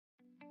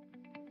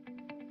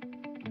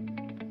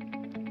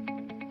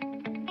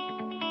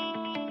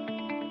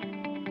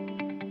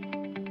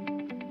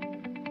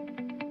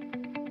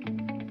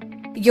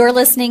You're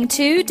listening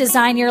to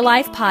Design Your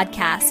Life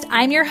podcast.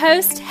 I'm your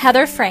host,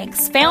 Heather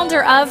Franks,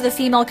 founder of the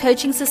Female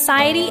Coaching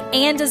Society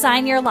and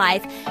Design Your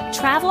Life,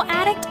 travel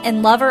addict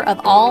and lover of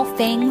all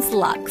things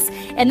luxe.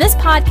 In this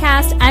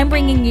podcast, I'm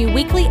bringing you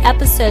weekly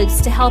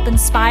episodes to help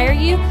inspire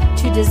you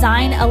to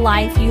design a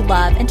life you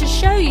love and to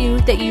show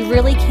you that you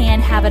really can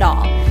have it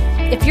all.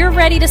 If you're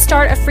ready to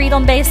start a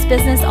freedom-based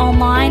business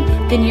online,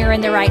 then you're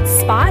in the right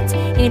spot.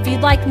 And if you'd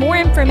like more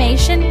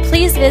information,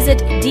 please visit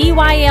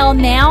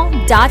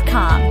dylnow.com.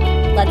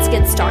 Let's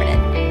get started.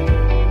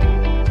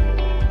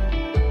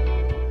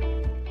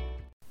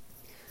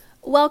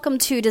 Welcome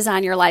to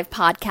Design Your Life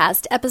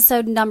podcast,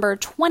 episode number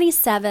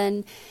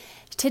 27.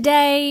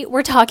 Today,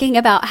 we're talking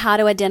about how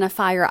to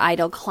identify your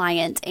ideal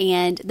client,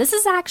 and this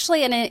is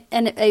actually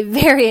a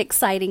very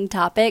exciting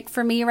topic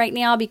for me right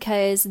now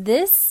because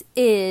this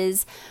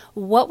is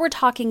what we're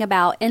talking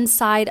about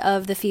inside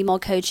of the Female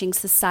Coaching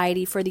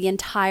Society for the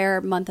entire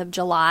month of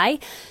July.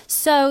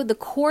 So the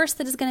course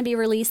that is going to be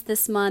released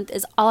this month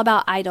is all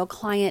about ideal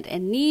client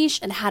and niche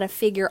and how to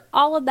figure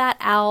all of that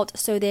out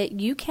so that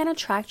you can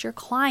attract your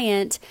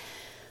client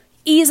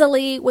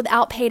easily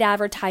without paid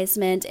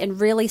advertisement and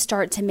really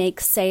start to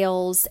make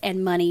sales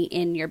and money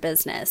in your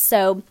business.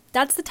 So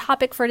that's the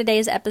topic for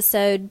today's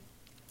episode.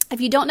 If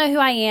you don't know who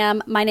I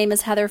am, my name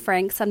is Heather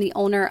Franks. I'm the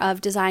owner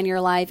of Design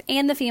Your Life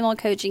and the Female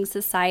Coaching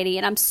Society,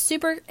 and I'm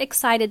super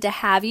excited to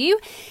have you.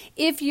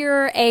 If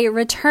you're a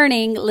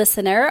returning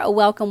listener,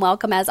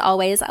 welcome. As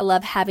always, I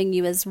love having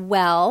you as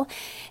well.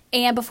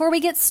 And before we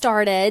get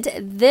started,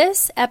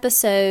 this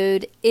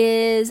episode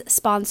is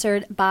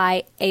sponsored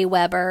by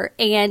AWeber.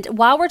 And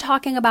while we're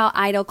talking about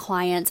ideal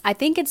clients, I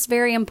think it's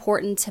very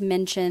important to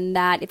mention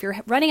that if you're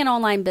running an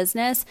online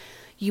business,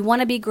 you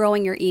want to be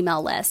growing your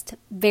email list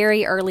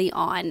very early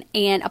on.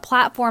 And a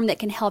platform that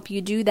can help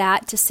you do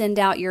that to send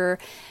out your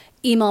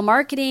email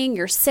marketing,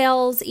 your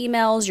sales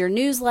emails, your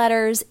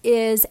newsletters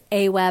is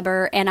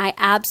AWeber. And I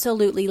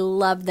absolutely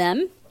love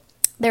them.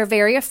 They're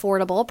very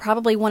affordable,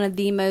 probably one of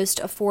the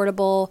most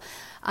affordable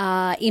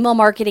email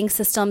marketing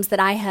systems that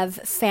I have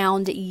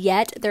found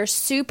yet. They're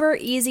super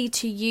easy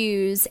to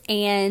use,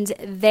 and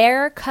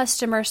their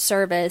customer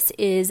service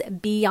is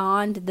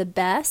beyond the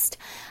best.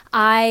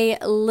 I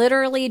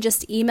literally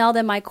just email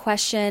them my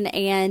question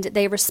and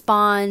they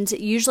respond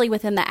usually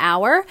within the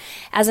hour.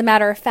 As a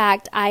matter of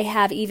fact, I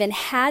have even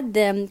had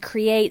them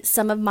create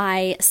some of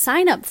my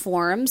sign-up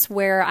forms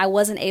where I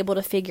wasn't able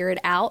to figure it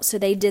out. So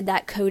they did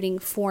that coding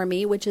for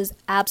me, which is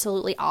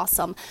absolutely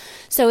awesome.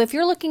 So if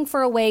you're looking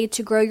for a way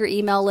to grow your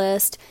email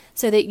list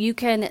so that you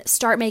can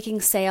start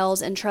making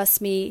sales, and trust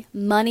me,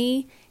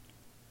 money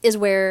is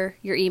where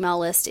your email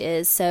list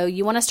is. So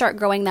you want to start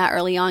growing that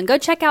early on. Go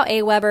check out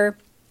AWeber.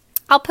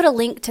 I'll put a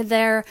link to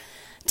them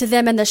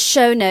in the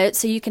show notes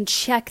so you can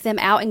check them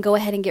out and go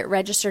ahead and get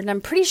registered. And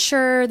I'm pretty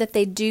sure that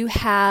they do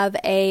have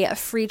a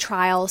free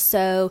trial,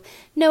 so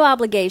no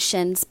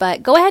obligations,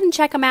 but go ahead and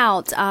check them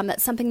out.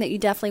 That's something that you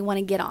definitely want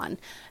to get on.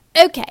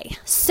 Okay,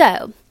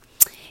 so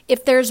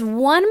if there's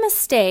one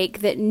mistake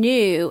that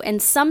new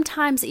and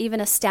sometimes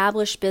even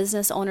established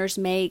business owners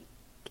make,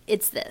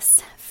 it's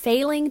this: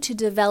 failing to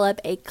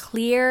develop a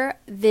clear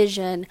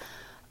vision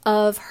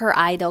of her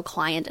ideal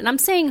client. And I'm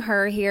saying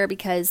her here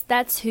because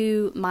that's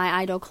who my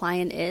ideal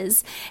client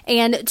is.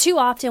 And too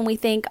often we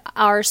think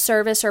our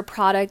service or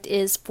product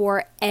is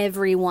for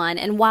everyone.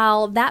 And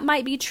while that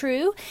might be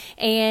true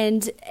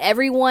and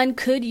everyone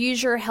could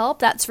use your help,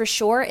 that's for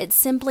sure, it's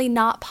simply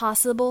not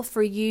possible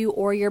for you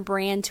or your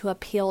brand to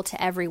appeal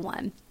to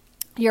everyone.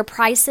 Your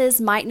prices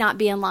might not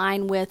be in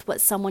line with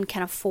what someone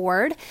can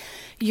afford.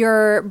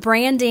 Your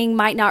branding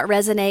might not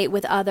resonate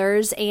with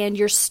others, and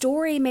your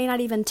story may not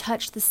even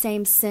touch the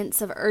same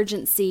sense of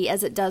urgency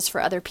as it does for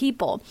other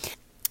people.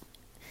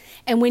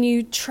 And when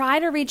you try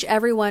to reach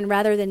everyone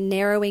rather than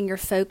narrowing your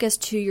focus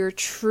to your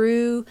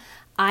true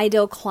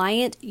ideal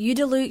client, you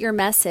dilute your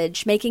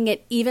message, making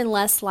it even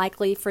less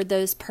likely for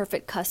those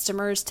perfect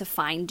customers to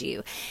find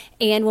you.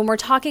 And when we're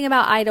talking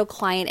about ideal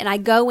client, and I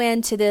go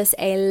into this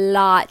a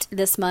lot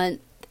this month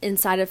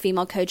inside of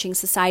Female Coaching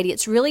Society,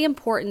 it's really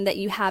important that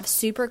you have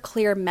super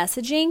clear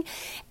messaging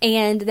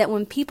and that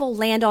when people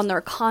land on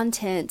their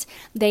content,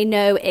 they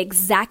know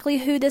exactly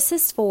who this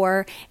is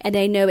for and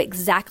they know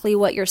exactly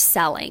what you're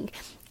selling.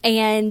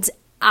 And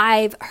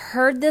I've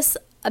heard this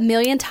a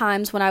million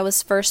times when I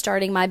was first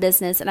starting my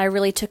business, and I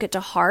really took it to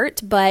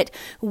heart. But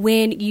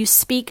when you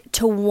speak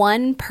to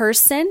one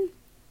person,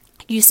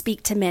 you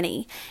speak to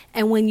many.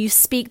 And when you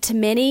speak to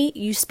many,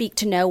 you speak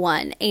to no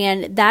one.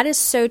 And that is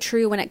so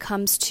true when it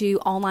comes to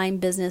online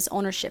business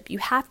ownership. You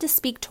have to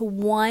speak to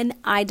one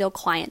ideal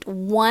client,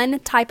 one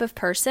type of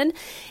person,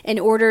 in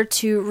order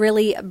to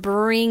really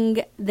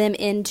bring them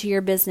into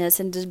your business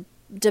and to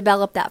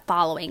develop that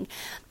following.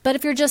 But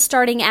if you're just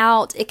starting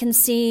out, it can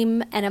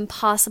seem an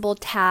impossible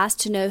task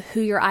to know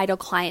who your ideal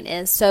client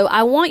is. So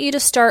I want you to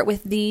start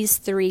with these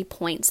 3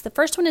 points. The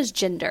first one is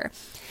gender.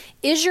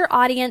 Is your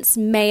audience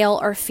male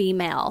or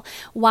female?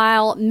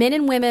 While men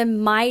and women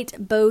might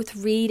both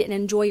read and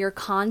enjoy your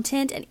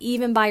content and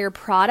even buy your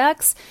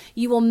products,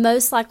 you will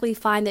most likely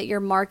find that your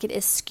market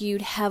is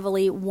skewed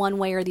heavily one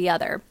way or the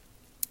other.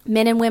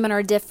 Men and women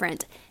are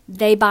different.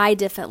 They buy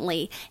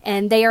differently,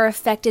 and they are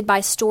affected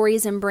by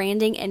stories and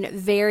branding in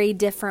very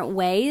different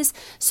ways.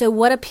 So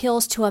what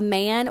appeals to a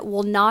man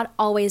will not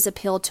always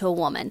appeal to a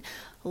woman.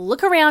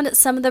 Look around at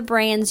some of the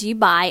brands you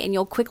buy and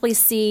you'll quickly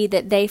see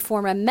that they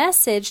form a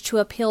message to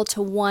appeal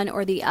to one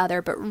or the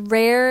other, but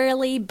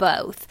rarely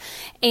both.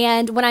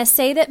 And when I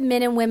say that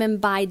men and women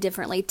buy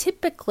differently,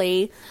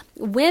 typically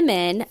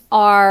women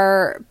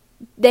are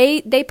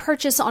They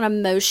purchase on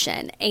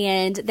emotion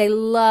and they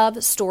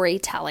love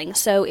storytelling.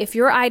 So if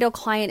your ideal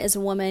client is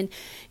a woman,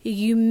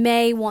 you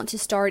may want to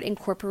start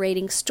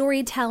incorporating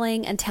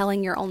storytelling and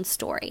telling your own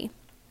story.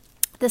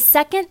 The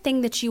second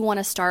thing that you want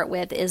to start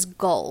with is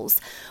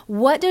goals.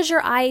 What does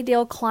your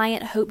ideal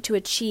client hope to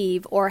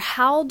achieve, or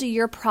how do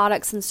your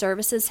products and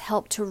services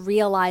help to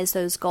realize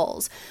those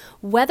goals?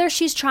 Whether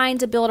she's trying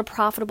to build a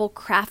profitable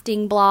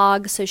crafting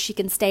blog so she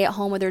can stay at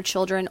home with her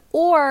children,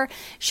 or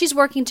she's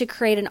working to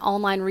create an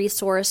online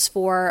resource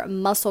for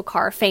muscle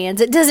car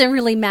fans, it doesn't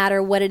really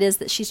matter what it is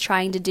that she's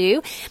trying to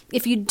do.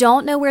 If you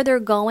don't know where they're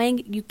going,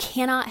 you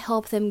cannot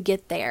help them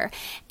get there.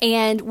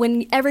 And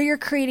whenever you're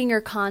creating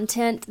your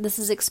content, this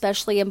is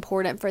especially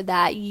important for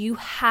that. You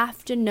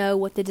have to know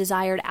what the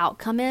desired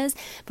outcome is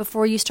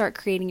before you start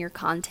creating your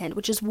content,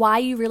 which is why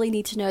you really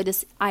need to know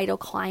this ideal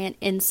client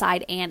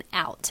inside and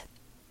out.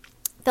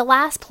 The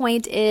last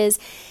point is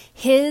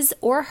his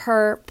or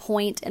her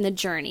point in the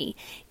journey.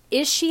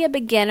 Is she a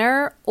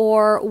beginner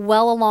or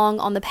well along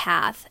on the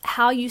path?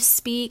 How you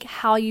speak,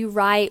 how you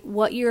write,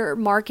 what your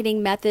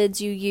marketing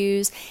methods you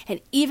use, and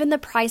even the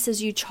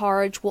prices you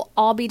charge will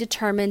all be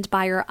determined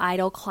by your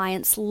ideal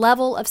client's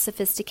level of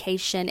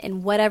sophistication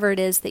in whatever it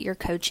is that you're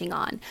coaching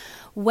on.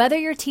 Whether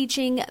you're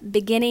teaching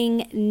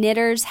beginning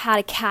knitters how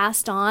to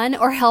cast on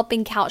or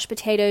helping couch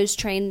potatoes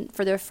train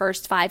for their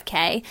first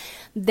 5K,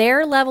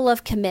 their level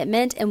of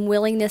commitment and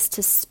willingness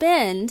to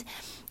spend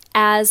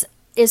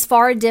is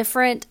far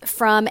different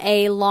from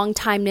a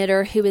longtime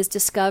knitter who is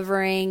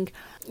discovering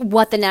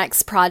what the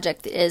next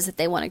project is that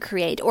they want to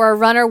create, or a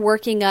runner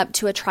working up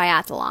to a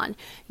triathlon.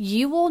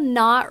 You will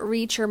not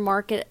reach your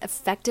market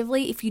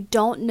effectively if you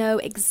don't know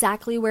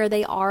exactly where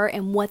they are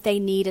and what they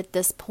need at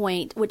this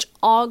point, which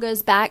all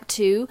goes back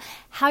to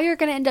how you're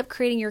going to end up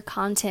creating your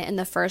content in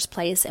the first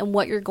place and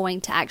what you're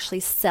going to actually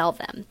sell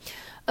them.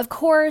 Of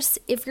course,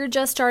 if you're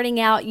just starting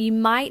out, you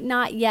might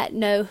not yet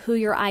know who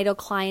your ideal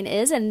client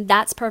is, and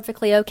that's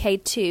perfectly okay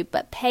too.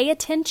 But pay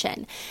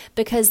attention,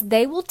 because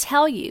they will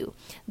tell you.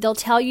 They'll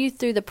tell you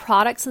through the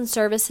products and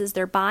services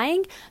they're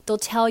buying. They'll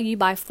tell you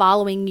by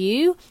following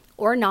you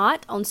or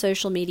not on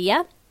social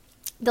media.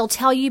 They'll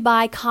tell you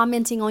by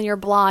commenting on your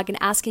blog and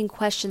asking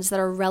questions that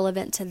are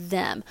relevant to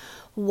them.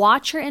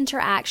 Watch your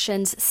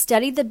interactions,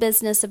 study the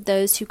business of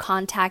those who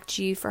contact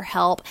you for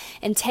help,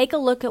 and take a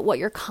look at what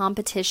your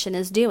competition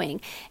is doing.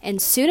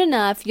 And soon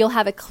enough, you'll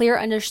have a clear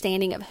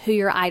understanding of who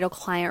your ideal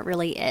client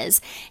really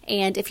is.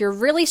 And if you're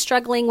really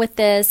struggling with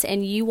this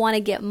and you want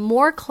to get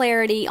more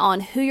clarity on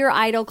who your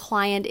ideal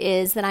client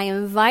is, then I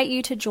invite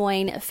you to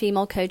join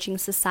Female Coaching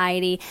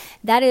Society.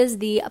 That is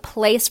the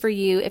place for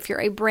you if you're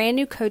a brand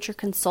new coach or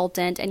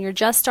consultant and you're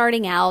just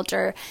starting out,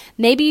 or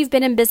maybe you've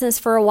been in business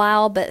for a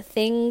while, but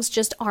things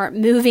just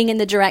aren't moving in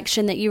the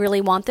direction that you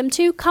really want them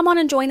to. Come on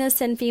and join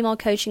us in Female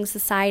Coaching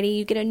Society.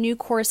 You get a new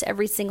course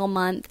every single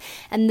month.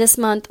 And this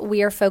month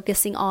we are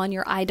focusing on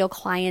your ideal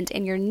client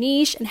and your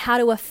niche and how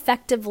to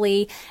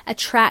effectively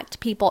attract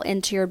people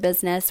into your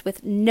business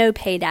with no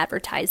paid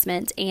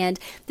advertisement. And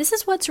this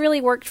is what's really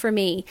worked for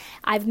me.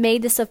 I've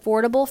made this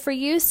affordable for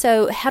you.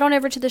 So head on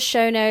over to the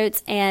show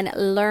notes and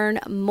learn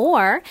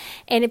more.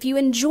 And if you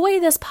enjoy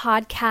this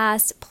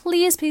podcast,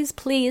 please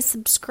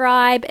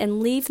subscribe and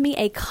leave me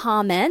a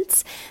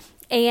comment.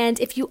 And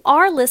if you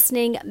are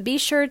listening, be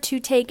sure to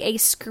take a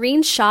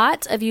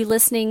screenshot of you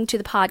listening to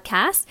the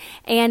podcast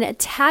and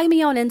tag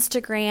me on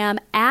Instagram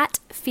at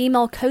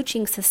Female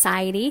Coaching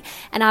Society,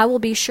 and I will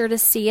be sure to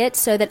see it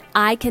so that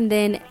I can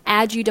then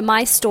add you to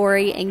my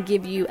story and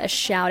give you a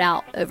shout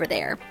out over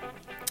there.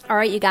 All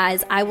right, you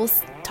guys, I will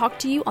talk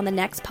to you on the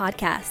next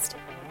podcast.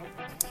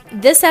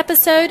 This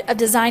episode of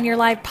Design Your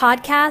Life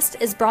podcast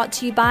is brought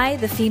to you by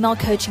the Female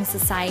Coaching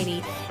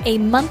Society, a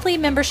monthly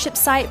membership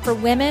site for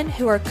women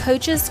who are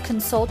coaches,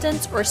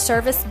 consultants, or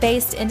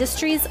service-based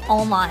industries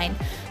online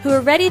who are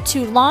ready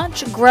to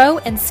launch, grow,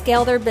 and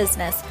scale their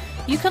business.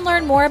 You can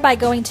learn more by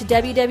going to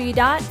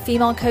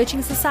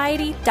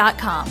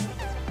www.femalecoachingsociety.com.